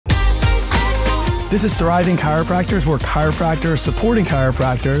This is Thriving Chiropractors, where chiropractors supporting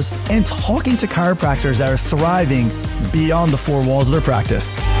chiropractors and talking to chiropractors that are thriving beyond the four walls of their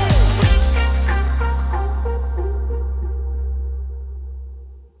practice.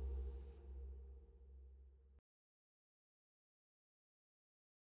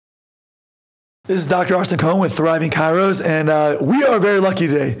 This is Dr. Austin Cohen with Thriving Chiros, and we are very lucky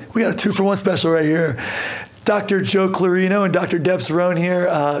today. We got a 2-for-1 special right here. Dr. Joe Clarino and Dr. Deb Cirone here.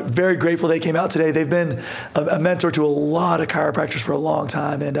 Very grateful they came out today. They've been a mentor to a lot of chiropractors for a long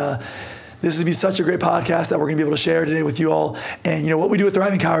time, and this is going to be such a great podcast that we're going to be able to share today with you all. And what we do with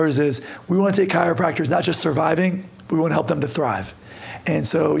Thriving Chiros is we want to take chiropractors not just surviving, but we want to help them to thrive. And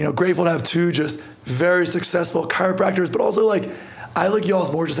so, grateful to have two just very successful chiropractors, but also I look at y'all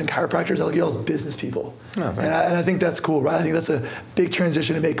as more just than chiropractors. I look at y'all as business people. Oh, and I think that's cool, right? I think that's a big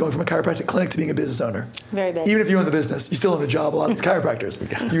transition to make, going from a chiropractic clinic to being a business owner. Very big. Even if you own the business, you still own a job. A lot of these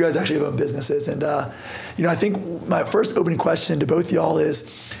chiropractors, you guys actually own businesses. And, I think my first opening question to both y'all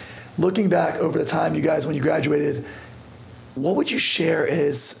is, looking back over the time you guys, when you graduated, what would you share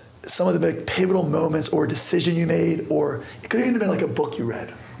as some of the big pivotal moments or decision you made, or it could have even been like a book you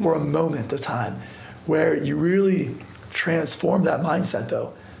read or a moment of time where you really transform that mindset,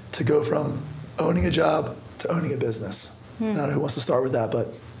 though, to go from owning a job to owning a business? I don't know who wants to start with that,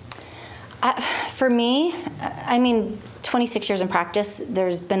 but. For me, 26 years in practice,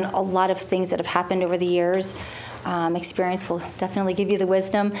 there's been a lot of things that have happened over the years. Experience will definitely give you the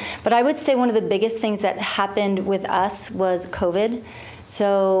wisdom. But I would say one of the biggest things that happened with us was COVID.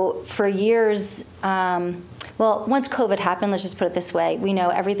 So for years, once COVID happened, let's just put it this way, we know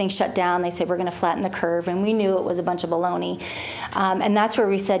everything shut down. They said we're going to flatten the curve, and we knew it was a bunch of baloney. And that's where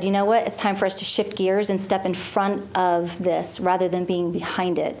we said, you know what, it's time for us to shift gears and step in front of this rather than being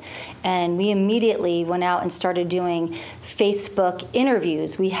behind it. And we immediately went out and started doing Facebook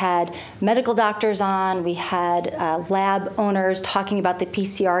interviews. We had medical doctors on, we had lab owners talking about the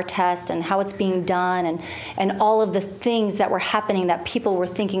PCR test and how it's being done, and all of the things that were happening that people were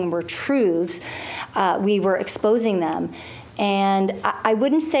thinking were truths. We were exposing them. And I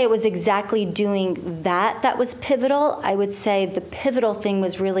wouldn't say it was exactly doing that was pivotal. I would say the pivotal thing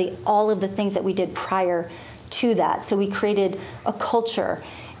was really all of the things that we did prior to that. So we created a culture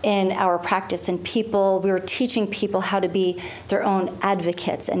in our practice, and we were teaching people how to be their own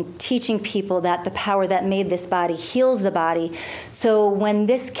advocates and teaching people that the power that made this body heals the body. So when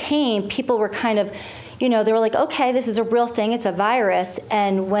this came, people were kind of, they were like, okay, this is a real thing, it's a virus.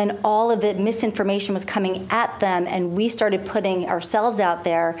 And when all of the misinformation was coming at them and we started putting ourselves out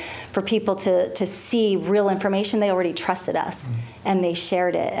there for people to see real information, they already trusted us and they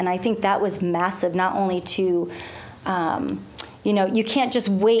shared it. And I think that was massive, not only to, you can't just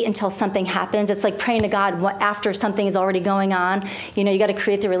wait until something happens. It's like praying to God after something is already going on. You got to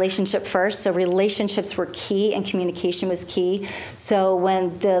create the relationship first. So relationships were key and communication was key. So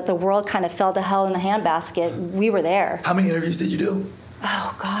when the world kind of fell to hell in the handbasket, we were there. How many interviews did you do?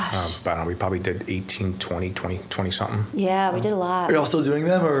 Oh, gosh. I don't know, we probably did 18, 20 something. Yeah, we did a lot. Are y'all still doing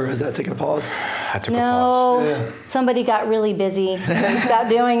them, or has that taken a pause? I took a pause. No, somebody got really busy and stopped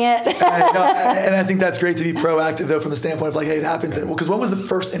doing it. And I think that's great to be proactive, though, from the standpoint of hey, it happens. Because when was the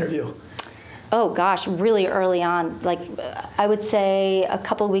first interview? Oh, gosh, really early on. I would say a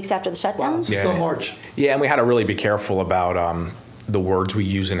couple of weeks after the shutdown. Wow, so still March. Yeah, and we had to really be careful about the words we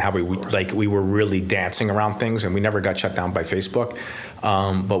use and how we were really dancing around things, and we never got shut down by Facebook.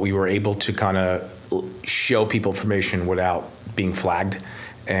 But we were able to kind of show people information without being flagged.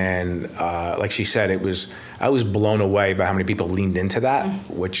 And like she said, I was blown away by how many people leaned into that,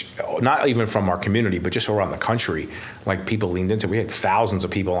 which not even from our community, but just around the country. People leaned into it. We had thousands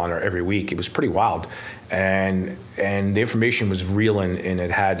of people on there every week. It was pretty wild. And the information was real, and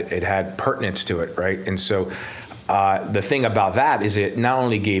it had pertinence to it, right? And so the thing about that is it not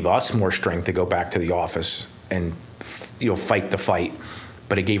only gave us more strength to go back to the office and fight the fight,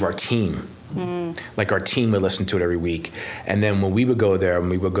 but it gave our team. Our team would listen to it every week. And then when we would go there,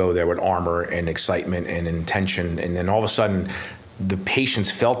 with armor and excitement and intention, and then all of a sudden the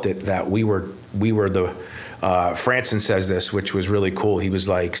patients felt it, that we were the, Franson says this, which was really cool. He was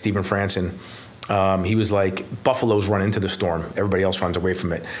like, Stephen Franson, he was like, buffaloes run into the storm, everybody else runs away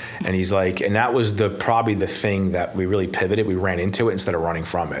from it. And he's like, and that was probably the thing that we really pivoted. We ran into it instead of running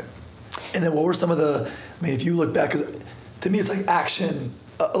from it. And then what were some of if you look back, because to me it's like action.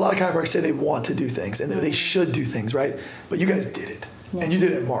 A lot of chiropractors say they want to do things and they should do things, right? But you guys did it. Yeah. And you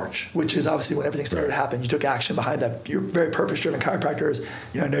did it in March, which is obviously when everything started to happen. You took action behind that. You're very purpose-driven chiropractors.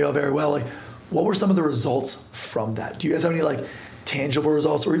 I know y'all very well. What were some of the results from that? Do you guys have any tangible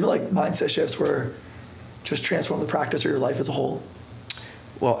results or even mindset shifts where just transform the practice or your life as a whole?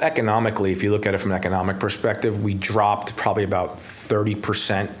 Well, economically, if you look at it from an economic perspective, we dropped probably about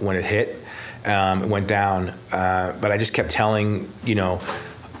 30% when it hit. It went down, but I just kept telling,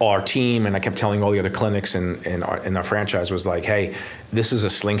 our team, and I kept telling all the other clinics in our franchise was like, hey, this is a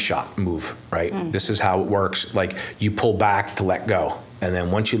slingshot move, right? This is how it works. Like, you pull back to let go, and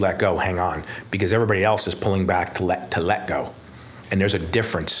then once you let go, hang on, because everybody else is pulling back to let go, and there's a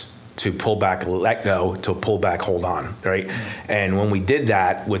difference. To pull back, let go, to pull back, hold on, right? And when we did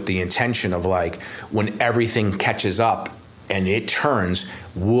that with the intention of like, when everything catches up and it turns,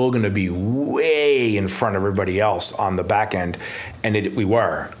 we're going to be way in front of everybody else on the back end. And we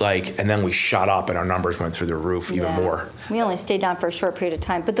were like, and then we shot up and our numbers went through the roof even more. We only stayed down for a short period of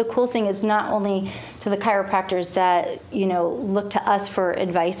time. But the cool thing is not only to the chiropractors that, look to us for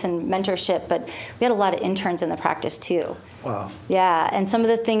advice and mentorship, but we had a lot of interns in the practice too. Wow. Yeah, and some of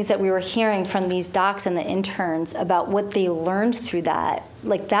the things that we were hearing from these docs and the interns about what they learned through that,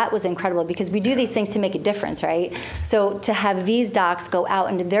 like that was incredible because we do these things to make a difference, right? So to have these docs go out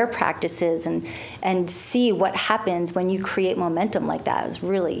into their practices and see what happens when you create momentum like that is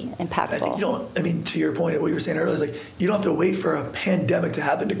really impactful. I think to your point, what you were saying earlier is like, you don't have to wait for a pandemic to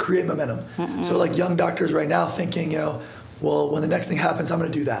happen to create momentum. So like young doctors right now thinking, well, when the next thing happens, I'm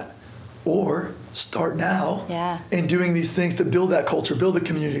going to do that. Or start now in doing these things to build that culture, build the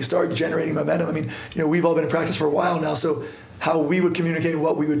community, start generating momentum. We've all been in practice for a while now, so how we would communicate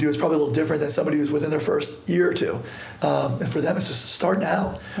what we would do is probably a little different than somebody who's within their first year or two. And for them, it's just start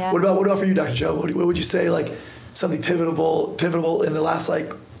now. Yeah. What about for you, Dr. Joe? What would you say, like something pivotal in the last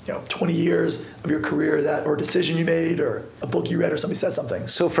 20 years of your career or decision you made or a book you read or somebody said something?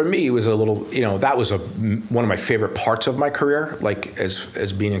 So for me, it was a little, that was one of my favorite parts of my career, like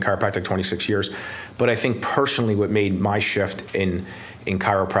as being in chiropractic 26 years. But I think personally what made my shift in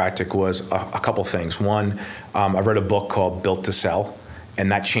chiropractic was a couple things. One, I read a book called Built to Sell,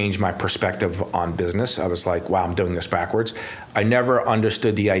 and that changed my perspective on business. I was like, wow, I'm doing this backwards. I never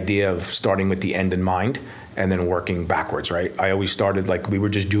understood the idea of starting with the end in mind and then working backwards, right? I always started like we were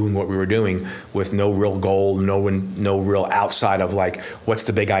just doing what we were doing with no real goal, no real outside of like, what's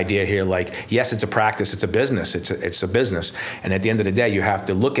the big idea here? Like, yes, it's a practice, it's a business, it's a business. And at the end of the day, you have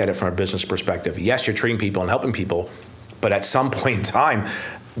to look at it from a business perspective. Yes, you're treating people and helping people, but at some point in time,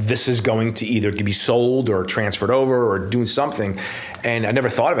 this is going to either be sold or transferred over or doing something. And I never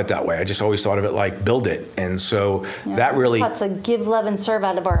thought of it that way. I just always thought of it like build it. And so that really... taught to give, love, and serve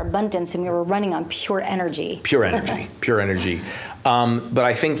out of our abundance, and we were running on pure energy. Pure energy. But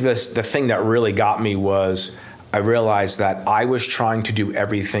I think the thing that really got me was I realized that I was trying to do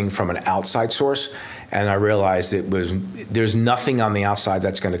everything from an outside source. And I realized there's nothing on the outside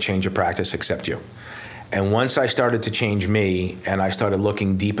that's going to change your practice except you. And once I started to change me and I started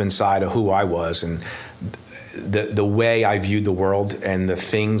looking deep inside of who I was and the way I viewed the world and the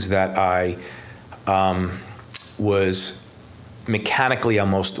things that I was mechanically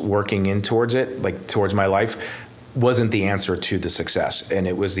almost working in towards it, like towards my life, wasn't the answer to the success. And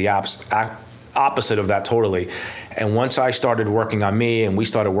it was the opposite of that totally. And once I started working on me and we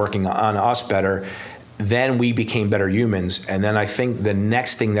started working on us better, then we became better humans. And then I think the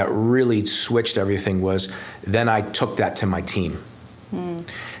next thing that really switched everything was then I took that to my team.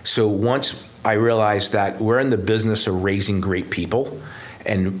 So once I realized that we're in the business of raising great people,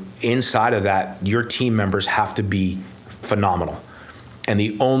 and inside of that, your team members have to be phenomenal. And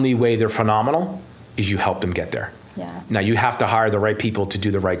the only way they're phenomenal is you help them get there. Yeah. Now, you have to hire the right people to do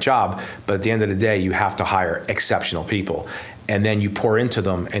the right job, but at the end of the day, you have to hire exceptional people. And then you pour into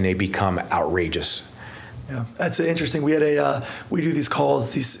them, and they become outrageous. Yeah, that's interesting. We had we do these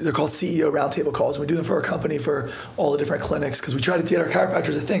calls. They're called CEO roundtable calls. And we do them for our company for all the different clinics because we try to get our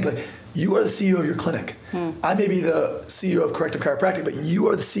chiropractors to think like, you are the CEO of your clinic. I may be the CEO of Corrective Chiropractic, but you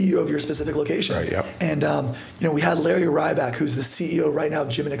are the CEO of your specific location. Right. Yep. And we had Larry Ryback, who's the CEO right now of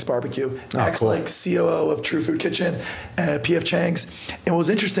Jim and Nick's Barbecue, COO of True Food Kitchen, PF Chang's. And what was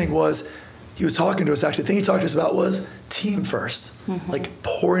interesting was he was talking to us. Actually, the thing he talked to us about was team first. Like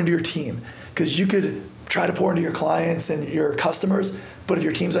pour into your team because you could try to pour into your clients and your customers, but if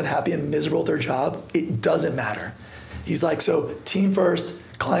your team's unhappy and miserable at their job, it doesn't matter. He's like, so team first,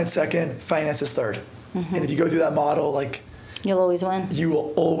 client second, finances third. And if you go through that model, like you'll always win. You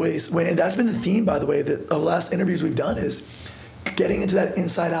will always win. And that's been the theme, by the way, that of the last interviews we've done is getting into that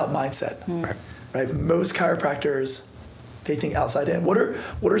inside out mindset. Right? Most chiropractors, they think outside in. What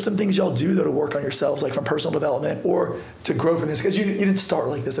are some things y'all do though to work on yourselves, like from personal development or to grow from this? Because you didn't start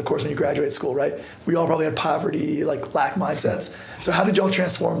like this, of course, when you graduated school, right? We all probably had poverty, like lack mindsets. So how did y'all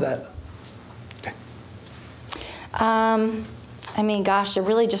transform that? It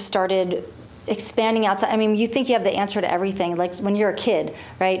really just started expanding outside. I mean, you think you have the answer to everything. Like when you're a kid,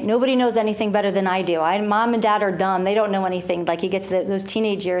 right? Nobody knows anything better than I do. Mom and dad are dumb. They don't know anything. Like you get to those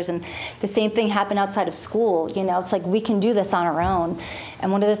teenage years, and the same thing happened outside of school. You know, it's like we can do this on our own.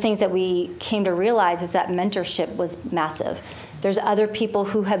 And one of the things that we came to realize is that mentorship was massive. There's other people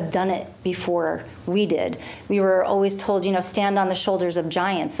who have done it before we did. We were always told, you know, stand on the shoulders of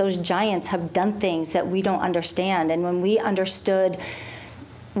giants. Those giants have done things that we don't understand. And when we understood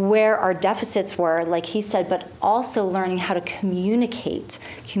where our deficits were, like he said, but also learning how to communicate.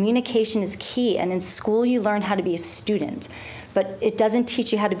 Communication is key. And in school, you learn how to be a student. But it doesn't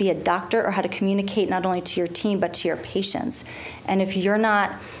teach you how to be a doctor or how to communicate not only to your team, but to your patients. And if you're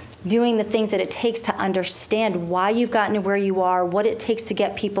not doing the things that it takes to understand why you've gotten to where you are, what it takes to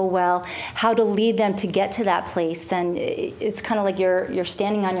get people well, how to lead them to get to that place, then it's kind of like you're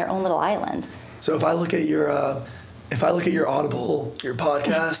standing on your own little island. So if I look at your Audible, your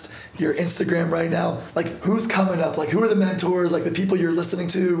podcast, your Instagram right now, like who's coming up? Like who are the mentors? Like the people you're listening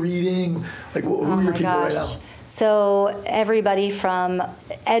to, reading? Like who are your people right now? So everybody from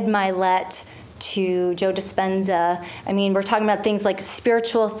Ed Milet to Joe Dispenza. I mean, we're talking about things like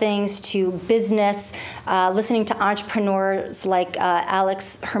spiritual things to business, listening to entrepreneurs like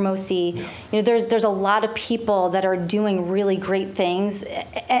Alex Hermosi. Yeah. You know, there's a lot of people that are doing really great things.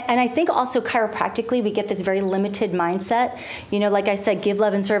 And I think also chiropractically, we get this very limited mindset. You know, like I said, give,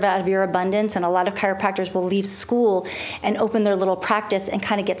 love, and serve out of your abundance. And a lot of chiropractors will leave school and open their little practice and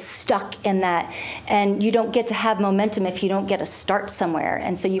kind of get stuck in that. And you don't get to have momentum if you don't get a start somewhere.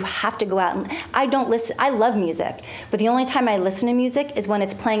 And so you have to go out and I don't listen. I love music, but the only time I listen to music is when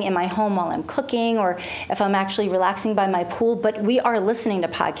it's playing in my home while I'm cooking or if I'm actually relaxing by my pool. But we are listening to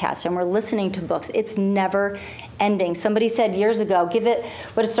podcasts and we're listening to books. It's never ending. Somebody said years ago, give it,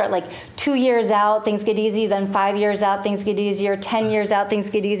 what it start like 2 years out, things get easy, then 5 years out, things get easier, 10 years out, things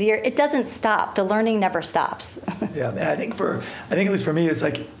get easier. It doesn't stop. The learning never stops. Yeah, and I think at least for me, it's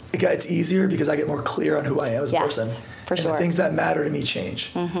like, it's easier because I get more clear on who I am as a person. For sure. The things that matter to me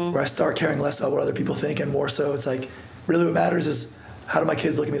change. Mm-hmm. Where I start caring less about what other people think and more so it's like, really what matters is how do my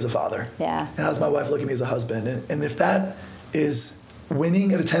kids look at me as a father? Yeah. And how does my wife look at me as a husband? And if that is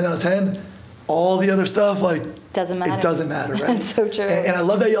winning at a 10 out of 10, all the other stuff, like, doesn't matter. It doesn't matter, right? That's so true. And I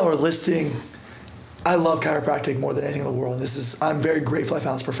love that y'all are listing. I love chiropractic more than anything in the world. I'm very grateful I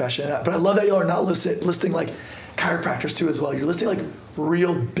found this profession. But I love that y'all are not listing like chiropractors too as well. You're listing like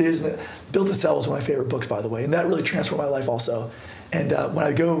real business. Built to Sell was one of my favorite books, by the way, and that really transformed my life also. And when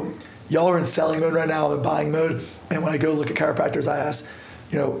I go, y'all are in selling mode right now, I'm in buying mode, and when I go look at chiropractors, I ask,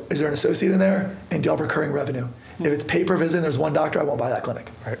 you know, is there an associate in there? And do y'all have recurring revenue? Mm-hmm. If it's pay per visit and there's one doctor, I won't buy that clinic.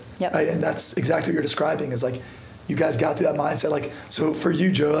 Right. Yep. Right. And that's exactly what you're describing is like, you guys got through that mindset. Like, so for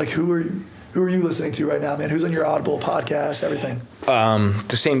you, Joe, like who are you listening to right now, man? Who's on your Audible podcast, everything?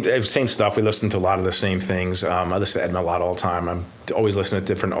 The same stuff. We listen to a lot of the same things. I listen to Ed Milet all the time. I'm always listening to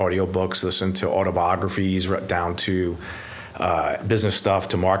different audio books, listen to autobiographies, down to business stuff,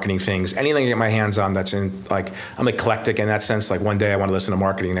 to marketing things. Anything I get my hands on that's in, like, I'm eclectic in that sense. Like one day I want to listen to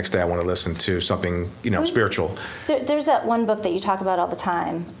marketing, next day I want to listen to something, spiritual. There's that one book that you talk about all the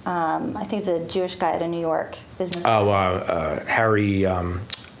time. I think it's a Jewish guy out of New York, business. Harry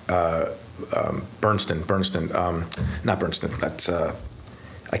Bernstein, not Bernstein. That's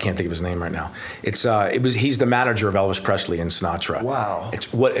I can't think of his name right now. He's the manager of Elvis Presley and Sinatra. Wow.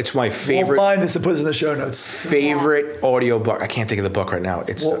 It's my favorite. We'll find this and put this in the show notes. Favorite audio book. I can't think of the book right now.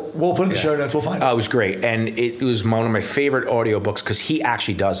 We'll put it in the show notes. We'll find it. It was great, and it was one of my favorite audio books because he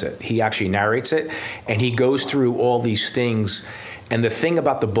actually does it. He actually narrates it, and he goes through all these things. And the thing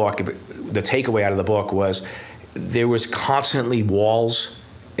about the book, the takeaway out of the book was there was constantly walls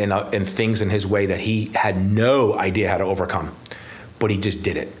and things in his way that he had no idea how to overcome, but he just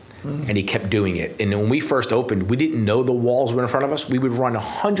did it. Mm. And he kept doing it. And when we first opened, we didn't know the walls were in front of us. We would run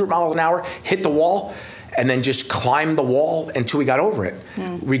 100 miles an hour, hit the wall, and then just climb the wall until we got over it,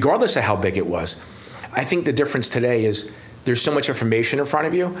 regardless of how big it was. I think the difference today is there's so much information in front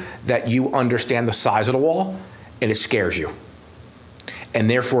of you that you understand the size of the wall, and it scares you. And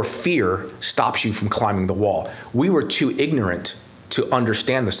therefore, fear stops you from climbing the wall. We were too ignorant to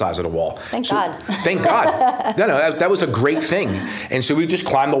understand the size of the wall. Thank God. Thank God. No, that was a great thing. And so we just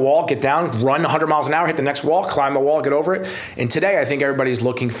climb the wall, get down, run 100 miles an hour, hit the next wall, climb the wall, get over it. And today I think everybody's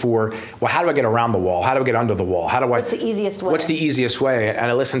looking for, well, how do I get around the wall? How do I get under the wall? What's the easiest way? What's the easiest way? And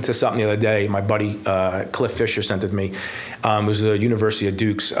I listened to something the other day, my buddy Cliff Fisher sent it to me. It was the University of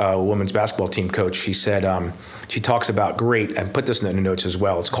Duke's women's basketball team coach. She said, she talks about and put this in the notes as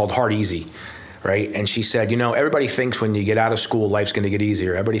well, it's called Hard Easy. right? And she said, everybody thinks when you get out of school, life's going to get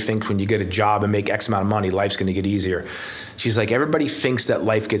easier. Everybody thinks when you get a job and make X amount of money, life's going to get easier. She's like, everybody thinks that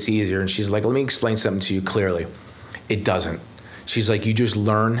life gets easier. And she's like, let me explain something to you clearly. It doesn't. She's like, you just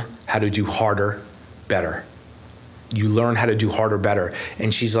learn how to do harder, better. You learn how to do harder, better.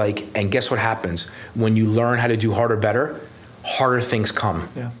 And she's like, and guess what happens? When you learn how to do harder, better, harder things come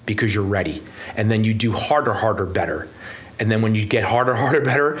because you're ready. And then you do harder, harder, better. And then when you get harder, harder,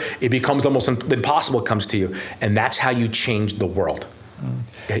 better, it becomes almost impossible comes to you. And that's how you change the world.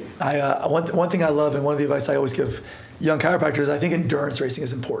 Okay? One thing I love, and one of the advice I always give young chiropractors, I think endurance racing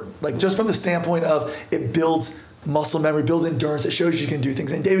is important. Like just from the standpoint of it builds muscle memory, builds endurance, it shows you can do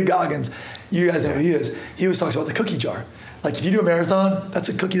things. And David Goggins, you guys know who he is, he always talks about the cookie jar. Like if you do a marathon, that's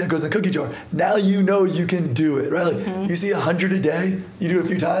a cookie that goes in the cookie jar. Now you know you can do it, right? Like you see 100 a day, you do it a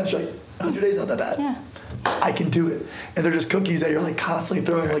few times, you're like 100 days not that bad. Yeah. I can do it. And they're just cookies that you're like constantly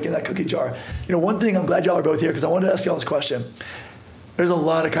throwing like in that cookie jar. One thing, I'm glad y'all are both here because I wanted to ask y'all this question. There's a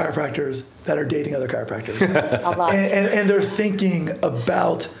lot of chiropractors that are dating other chiropractors. A lot. And they're thinking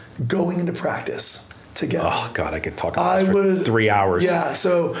about going into practice together. Oh God, I could talk about this for 3 hours. Yeah,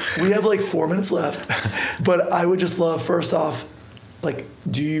 so we have like 4 minutes left, but I would just love, first off, like,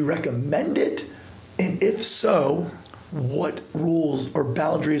 do you recommend it? And if so, what rules or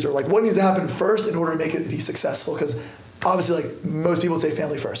boundaries or like what needs to happen first in order to make it be successful? Because obviously, like most people say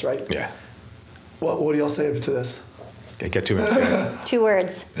family first, right? Yeah. What do y'all say to this? Okay, get 2 minutes. 2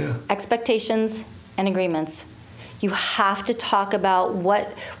 words, expectations and agreements. You have to talk about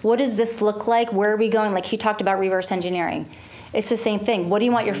what does this look like? Where are we going? Like he talked about reverse engineering. It's the same thing. What do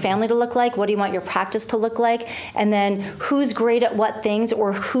you want your family to look like? What do you want your practice to look like? And then who's great at what things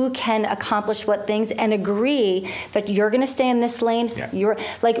or who can accomplish what things and agree that you're going to stay in this lane. Yeah. You're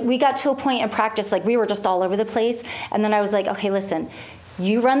like, we got to a point in practice, like we were just all over the place. And then I was like, okay, listen,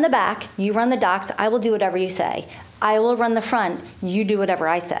 you run the back, you run the docs, I will do whatever you say. I will run the front, you do whatever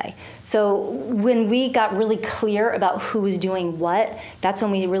I say. So when we got really clear about who was doing what, that's when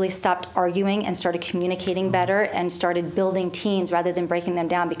we really stopped arguing and started communicating better and started building teams rather than breaking them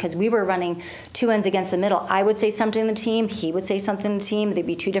down because we were running 2 ends against the middle. I would say something to the team, he would say something to the team, there'd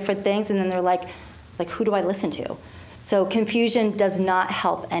be 2 different things, and then they're like, who do I listen to? So confusion does not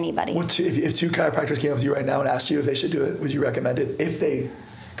help anybody. If 2 chiropractors came up to you right now and asked you if they should do it, would you recommend it if they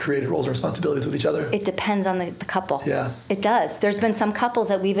created roles and responsibilities with each other? It depends on the couple. Yeah. It does. There's been some couples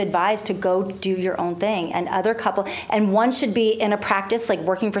that we've advised to go do your own thing, and other couple, and one should be in a practice like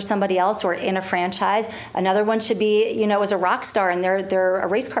working for somebody else or in a franchise. Another one should be, as a rock star and they're a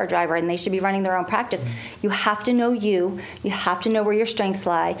race car driver and they should be running their own practice. You have to know you have to know where your strengths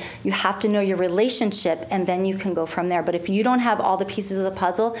lie, you have to know your relationship, and then you can go from there. But if you don't have all the pieces of the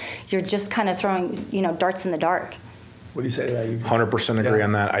puzzle, you're just kind of throwing, darts in the dark. What do you say to that? 100% agree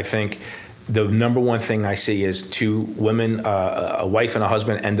on that. I think the number one thing I see is 2 women, a wife and a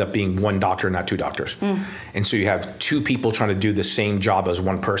husband, end up being 1 doctor, not 2 doctors. And so you have 2 people trying to do the same job as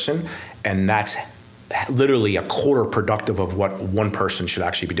 1 person, and that's literally a quarter productive of what 1 person should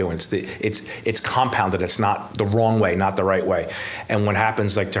actually be doing. It's compounded. It's not the wrong way, not the right way. And what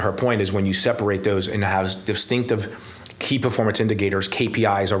happens, like to her point, is when you separate those and have distinctive key performance indicators,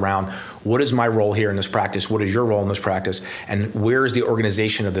 KPIs around what is my role here in this practice, what is your role in this practice, and where is the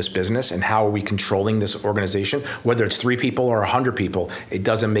organization of this business, and how are we controlling this organization? Whether it's 3 people or 100 people, it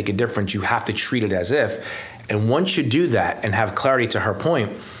doesn't make a difference. You have to treat it as if. And once you do that and have clarity, to her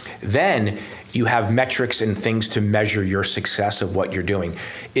point, then you have metrics and things to measure your success of what you're doing.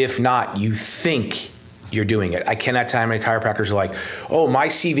 If not, you think you're doing it. I cannot tell how many chiropractors are like, oh, my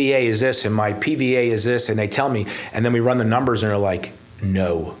CVA is this and my PVA is this, and they tell me, and then we run the numbers and they're like,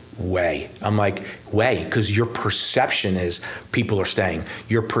 no way. I'm like, way, because your perception is people are staying.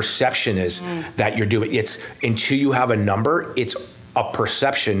 Your perception is that you're doing it's until you have a number, it's a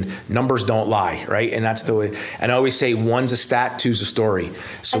perception. Numbers don't lie, right? And that's the way. And I always say 1's a stat, 2's a story.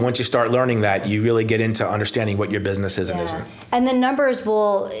 So once you start learning that, you really get into understanding what your business is and isn't. And the numbers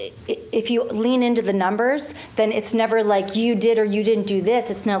will, if you lean into the numbers, then it's never like you did or you didn't do this.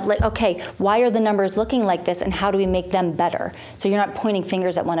 It's not like, okay, why are the numbers looking like this and how do we make them better? So you're not pointing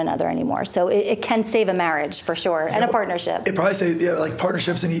fingers at one another anymore. So it can save a marriage for sure, and a partnership. It probably say, like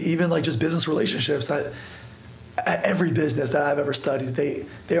partnerships and even like just business relationships. Every business that I've ever studied,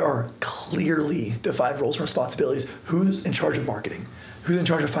 there are clearly defined roles and responsibilities. Who's in charge of marketing? Who's in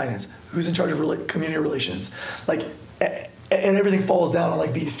charge of finance? Who's in charge of community relations? And everything falls down on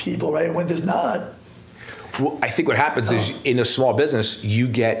like these people, right? And when there's not. Well, I think what happens is in a small business, you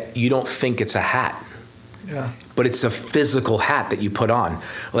don't think it's a hat. Yeah. But it's a physical hat that you put on.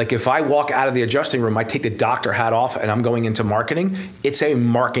 Like if I walk out of the adjusting room, I take the doctor hat off and I'm going into marketing, it's a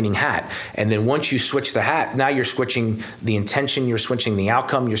marketing hat. And then once you switch the hat, now you're switching the intention, you're switching the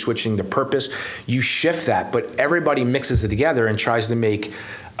outcome, you're switching the purpose. You shift that, but everybody mixes it together and tries to make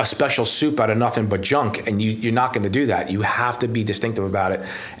a special soup out of nothing but junk, and you're not going to do that. You have to be distinctive about it.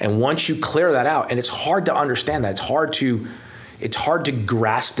 And once you clear that out, and it's hard to understand that, it's hard to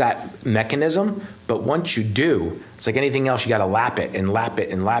grasp that mechanism, but once you do, it's like anything else, you got to lap it and lap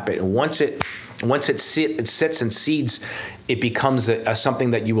it and lap it. And once it sits and seeds, it becomes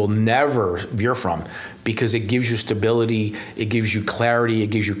something that you will never veer from, because it gives you stability, it gives you clarity, it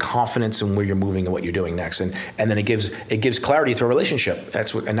gives you confidence in where you're moving and what you're doing next, and then it gives clarity to a relationship.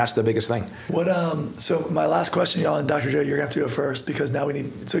 That's the biggest thing. So my last question, y'all, and Dr. Joe, you're gonna have to go first, because now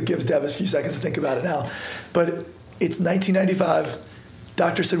it gives Deb a few seconds to think about it now. But it's 1995.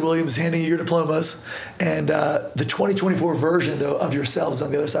 Dr. Sid Williams is handing you your diplomas, and the 2024 version, though, of yourselves is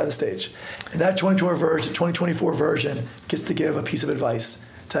on the other side of the stage. And that 2024 version gets to give a piece of advice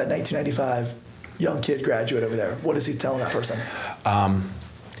to that 1995 young kid graduate over there. What is he telling that person?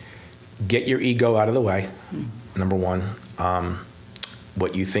 Get your ego out of the way, number one.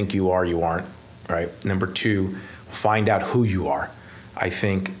 What you think you are, you aren't, right? Number two, find out who you are. I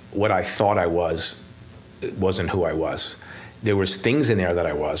think what I thought I was, it wasn't who I was. There was things in there that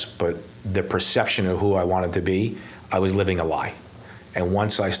I was, but the perception of who I wanted to be, I was living a lie. And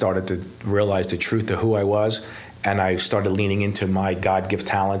once I started to realize the truth of who I was, and I started leaning into my God-gift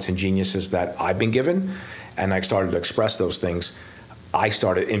talents and geniuses that I've been given, and I started to express those things, I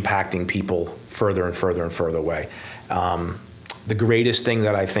started impacting people further and further and further away. The greatest thing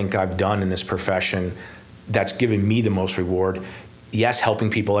that I think I've done in this profession that's given me the most reward, yes, helping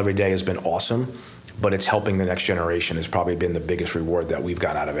people every day has been awesome, but it's helping the next generation has probably been the biggest reward that we've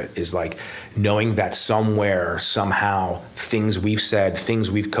got out of it, is like knowing that somewhere, somehow, things we've said, things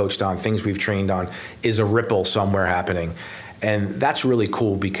we've coached on, things we've trained on, is a ripple somewhere happening. And that's really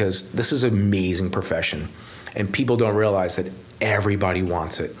cool, because this is an amazing profession, and people don't realize that everybody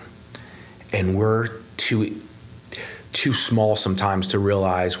wants it. And we're too small sometimes to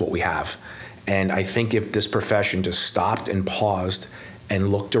realize what we have. And I think if this profession just stopped and paused and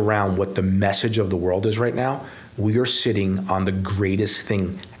looked around what the message of the world is right now, we are sitting on the greatest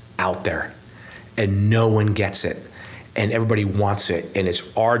thing out there, and no one gets it, and everybody wants it, and it's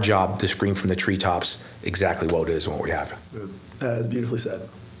our job to scream from the treetops exactly what it is and what we have. That is beautifully said.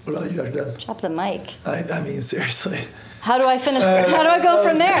 What about you, Dr. Deb? Drop the mic. I mean, seriously. How do I finish? How do I go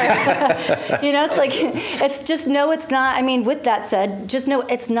from there? It's like, it's just, no, it's not. I mean, with that said, just know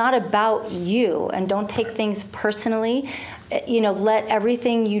it's not about you, and don't take things personally. Let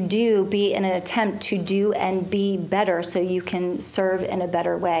everything you do be in an attempt to do and be better, so you can serve in a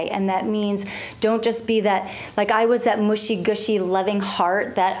better way. And that means don't just be that, like I was that mushy gushy loving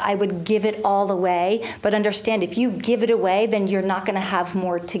heart that I would give it all away, but understand if you give it away, then you're not going to have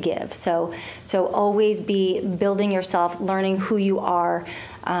more to give. So always be building yourself, learning who you are.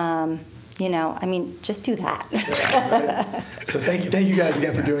 Just do that. Right. So thank you guys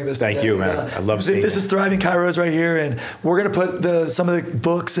again for doing this. Thank you, man. I love seeing this. Is Thriving Chiros right here, and we're gonna put some of the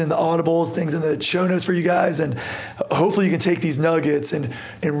books and the audibles, things in the show notes for you guys, and hopefully you can take these nuggets and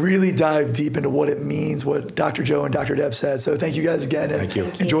really dive deep into what it means, what Dr. Joe and Dr. Deb said. So thank you guys again, and thank you.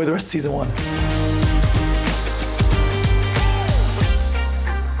 Enjoy the rest of season 1.